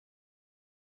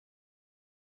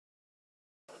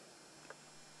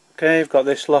Okay, I've got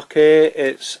this lock here.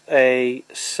 It's a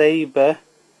sabre.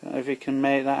 I don't know if you can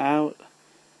make that out.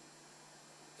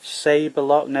 Sabre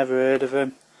lock, never heard of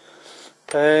them.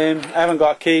 I haven't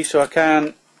got a key, so I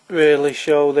can't really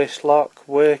show this lock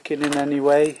working in any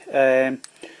way.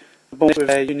 With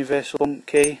a universal bump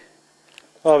key.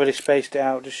 Already spaced it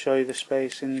out, just show you the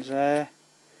spacings there.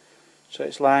 So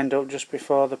it's lined up just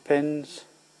before the pins.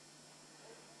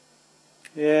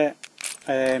 Yeah,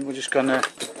 we're just gonna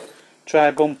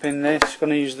try bumping this.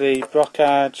 Gonna use the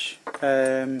Bumpkeys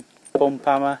bump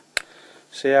hammer.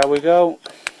 See how we go.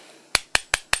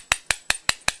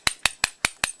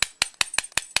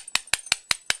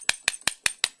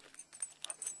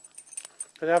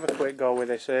 I did have a quick go with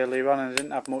this earlier on and I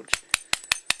didn't have much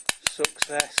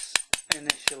success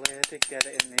initially. I did get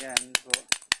it in the end, but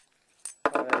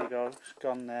oh, there you go, it's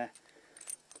gone there.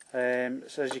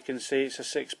 So as you can see, it's a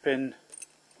 6-pin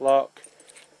lock.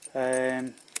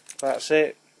 That's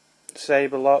it,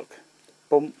 sabre lock,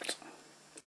 bumped.